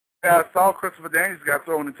I saw Christopher Daniels got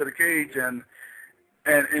thrown into the cage, and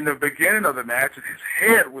in the beginning of the match, his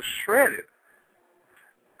head was shredded.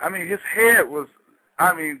 I mean, his head was,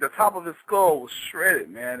 I mean, the top of his skull was shredded,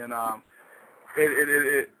 man, and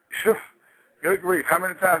good grief, how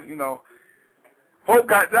many times, you know, Pope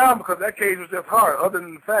got down because that cage was just hard, other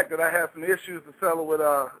than the fact that I had some issues to settle with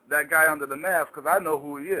that guy under the mask, because I know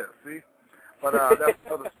who he is, see? But that's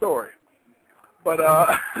another story. But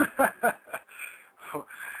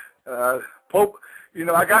Pope, you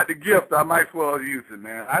know, I got the gift. I might as well use it,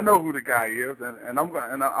 man. I know who the guy is, and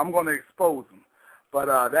I'm going to expose him. But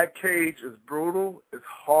that cage is brutal. It's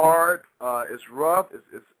hard. It's rough.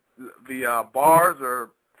 It's the bars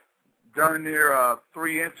are darn near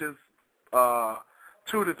 3 inches,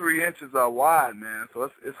 2 to 3 inches wide, man.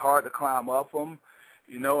 So it's hard to climb up them,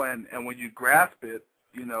 you know. And when you grasp it,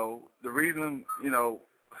 you know, the reason, you know,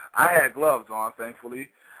 I had gloves on, thankfully.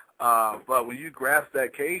 But when you grasp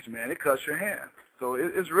that cage, man, it cuts your hand. So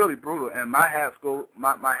it's really brutal. And my hat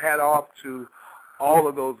off to all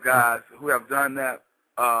of those guys who have done that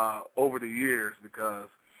over the years, because,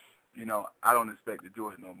 you know, I don't expect to do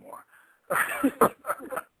it no more.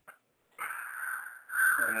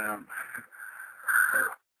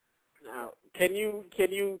 Now, can you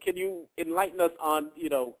enlighten us on, you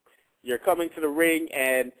know, you're coming to the ring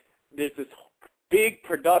and there's this big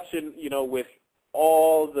production, you know, with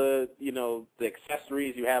all the, you know, the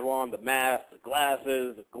accessories you have on, the mask, the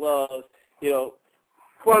glasses, the gloves, you know.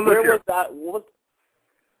 Well, where was that?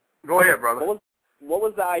 Go ahead, brother. What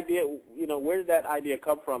was the idea, you know, where did that idea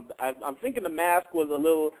come from? I'm thinking the mask was a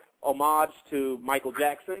little homage to Michael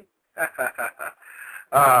Jackson.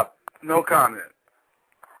 No comment.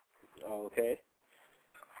 Okay.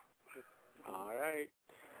 All right.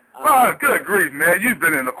 Oh, good grief, man. You've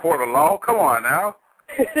been in the court of law. Come on now.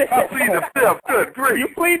 I plead the fifth. Good grief. You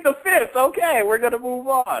plead the fifth. Okay, we're going to move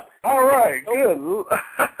on. All right, good.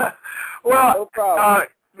 Well, no problem.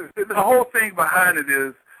 The whole thing behind it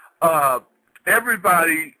is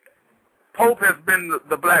everybody, Pope has been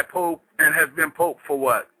the Black Pope and has been Pope for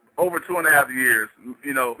what? Over 2.5 years,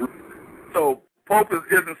 you know. So Pope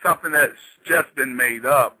isn't something that's just been made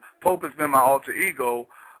up. Pope has been my alter ego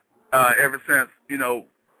ever since, you know,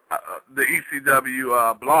 the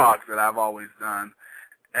ECW blogs that I've always done,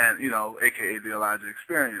 and, you know, a.k.a. the Elijah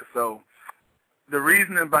Experience. So the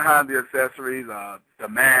reasoning behind the accessories, the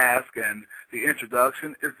mask, and the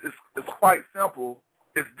introduction is quite simple.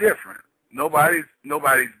 It's different. Nobody's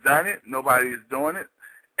done it. Nobody's doing it,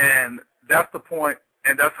 and that's the point.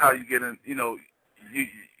 And that's how you get in. You know,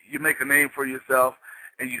 you make a name for yourself,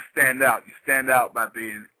 and you stand out. You stand out by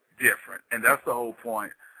being different, and that's the whole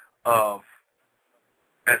point of.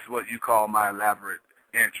 That's what you call my elaborate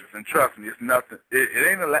interest. And trust me, it's nothing. It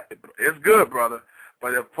ain't it's good, brother.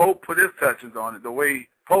 But if Pope put his touches on it the way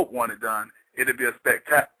Pope wanted it done, it'd be a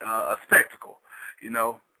spectacle, you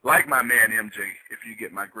know, like my man MJ, if you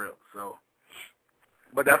get my grip. So,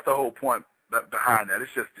 but that's the whole point behind that.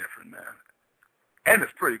 It's just different, man. And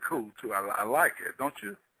it's pretty cool too. I like it, don't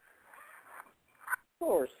you? Of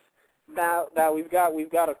course. Now we've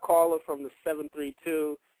got a caller from the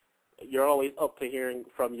 732. You're always up to hearing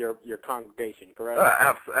from your congregation, correct?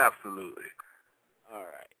 Absolutely. All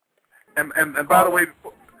right. And by the way,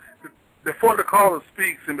 before the caller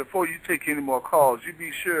speaks and before you take any more calls, you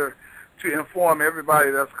be sure to inform everybody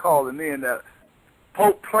that's calling in that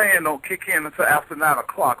Pope plan don't kick in until after 9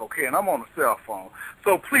 o'clock, okay? And I'm on a cell phone.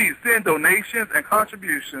 So please send donations and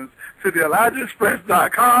contributions to the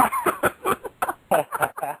ElijahExpress.com.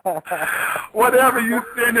 Whatever you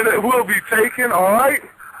send it will be taken, all right?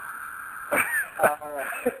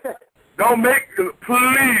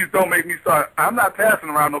 Please don't make me start. I'm not passing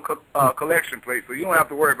around no collection plate, so you don't have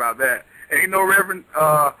to worry about that. Ain't no Reverend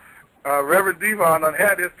Devon done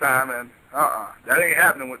had this time, and that ain't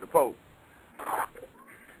happening with the Pope.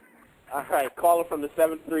 All right, caller from the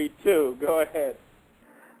 732. Go ahead.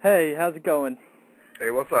 Hey, how's it going?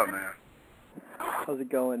 Hey, what's up, man? How's it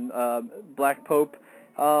going? Black Pope.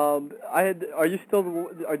 Do you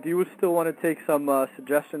still want to take some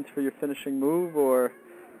suggestions for your finishing move, or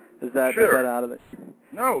is that out of it?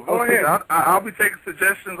 No, go ahead. I'll be taking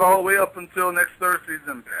suggestions all the way up until next Thursday's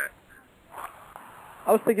Impact.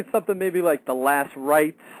 I was thinking something maybe like the Last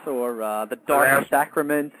Rites or the Dark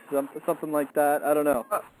Sacrament, something like that. I don't know.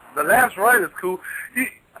 The Last Rite is cool.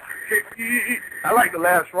 I like the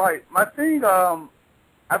Last Rite. My thing,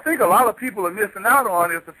 I think a lot of people are missing out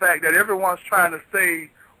on is the fact that everyone's trying to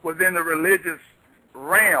stay within the religious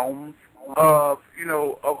realms of, you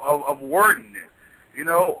know, of wording it. You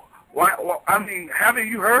know, I mean, haven't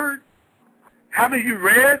you heard? Haven't you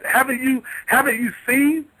read? Haven't you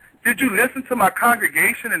seen Did you listen to my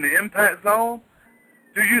congregation in the Impact Zone?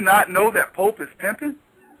 Do you not know that Pope is pimping?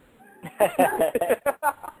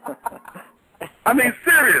 I mean,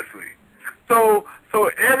 seriously. So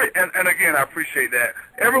and again, I appreciate that.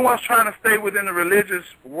 Everyone's trying to stay within the religious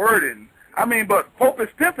wording. I mean, but Pope is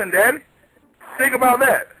pimping, Daddy. Think about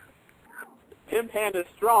that. Pimp hand is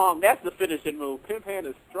strong. That's the finishing move. Pimp hand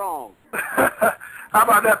is strong. How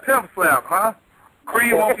about that pimp slap, huh?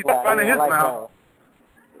 Cream won't be in front of his mouth.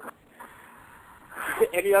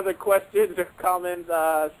 Any other questions or comments,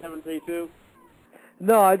 732?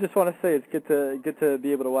 No, I just want to say it's good to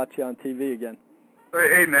be able to watch you on TV again.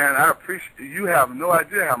 Hey man, I appreciate. You have no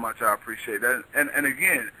idea how much I appreciate that. And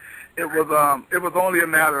again, it was only a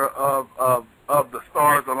matter of the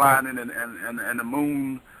stars aligning and the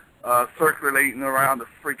moon circulating around the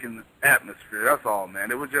freaking atmosphere. That's all,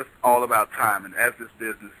 man. It was just all about timing, as this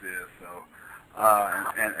business is. So,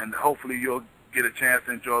 and hopefully you'll get a chance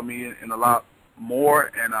to enjoy me in a lot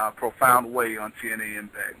more and profound way on TNA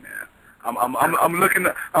Impact, man. I'm looking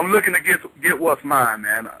to get what's mine,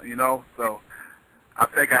 man. You know, so I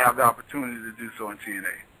think I have the opportunity to do so in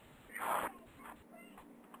TNA.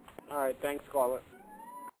 All right, thanks, caller.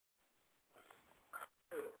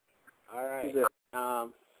 All right.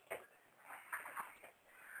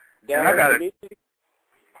 And I got it.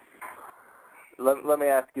 Let me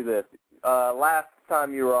ask you this. Last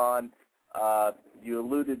time you were on, you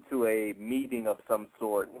alluded to a meeting of some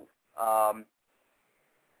sort.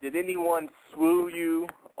 Did anyone swoo you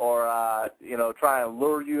or, try and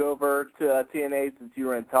lure you over to TNA since you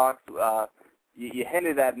were in talks? You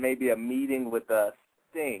hinted at maybe a meeting with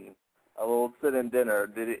Sting, a little sit-in dinner.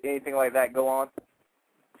 Did anything like that go on?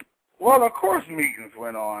 Well, of course meetings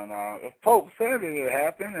went on. If Pope said it, it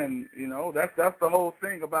happened, and, that's the whole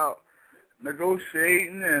thing about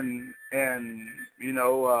negotiating and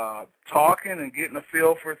talking and getting a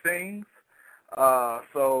feel for things.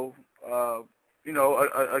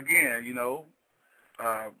 Again,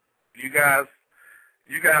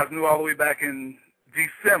 you guys knew all the way back in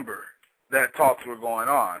December that talks were going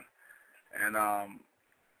on, and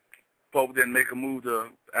Pope didn't make a move to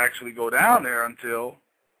actually go down there until,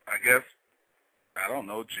 I guess, I don't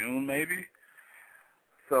know, June maybe.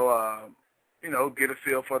 So, get a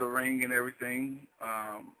feel for the ring and everything,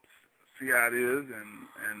 see how it is,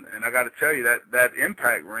 and I got to tell you that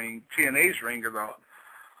Impact ring, TNA's ring, is a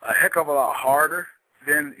heck of a lot harder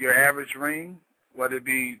than your average ring, whether it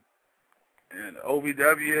be in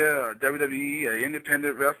OVW or WWE or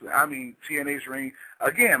independent wrestling. I mean, TNA's ring,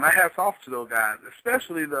 again, my hat's off to those guys,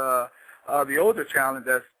 especially the older talent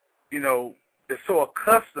that's, is so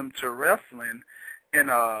accustomed to wrestling in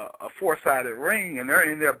a four-sided ring, and they're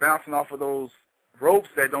in there bouncing off of those ropes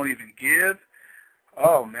that don't even give.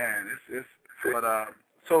 Oh man,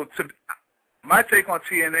 my take on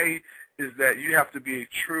TNA is that you have to be a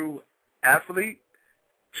true athlete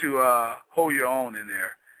to hold your own in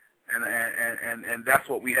there, and that's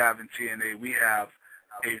what we have in TNA. We have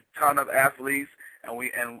a ton of athletes,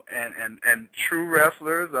 and and true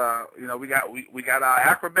wrestlers. We got our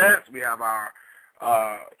acrobats, we have our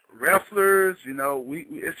wrestlers.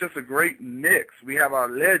 It's just a great mix. We have our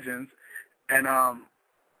legends, and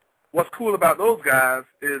what's cool about those guys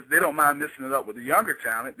is they don't mind mixing it up with the younger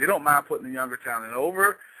talent. They don't mind putting the younger talent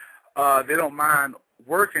over. They don't mind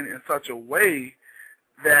working in such a way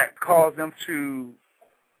that calls them to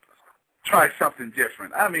try something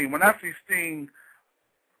different. I mean, when I see Sting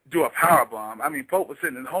do a powerbomb, I mean, Pope was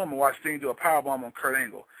sitting at home and watched Sting do a powerbomb on Kurt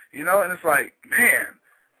Angle, and it's like, man,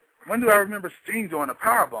 when do I remember Sting doing a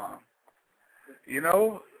powerbomb?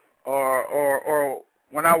 Or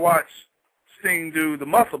when I watch Sting do the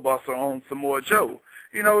Muscle Buster on Samoa Joe,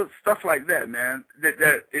 stuff like that, man.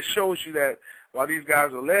 That it shows you that while these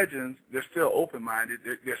guys are legends, they're still open-minded.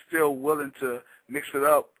 They're still willing to mix it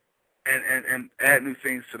up and add new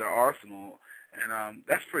things to their arsenal. And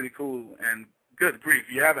that's pretty cool. And good grief,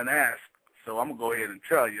 you haven't asked, so I'm going to go ahead and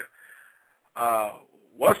tell you.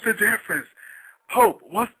 What's the difference? Hope,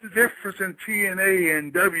 what's the difference in TNA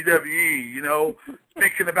and WWE,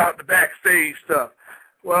 thinking about the backstage stuff?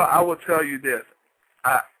 Well, I will tell you this.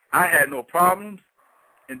 I had no problems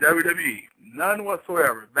in WWE, none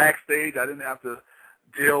whatsoever. Backstage, I didn't have to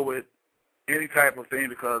deal with any type of thing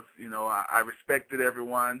because, I respected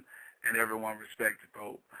everyone, and everyone respected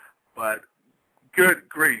Pope. But good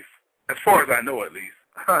grief, as far as I know at least.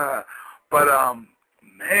 But,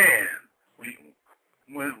 man,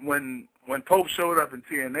 when Pope showed up in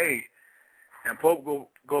TNA and Pope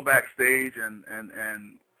go backstage and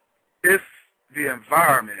the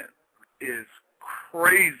environment is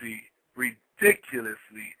crazy,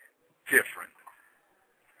 ridiculously different.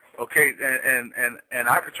 Okay, and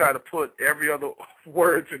I could try to put every other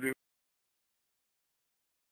word to do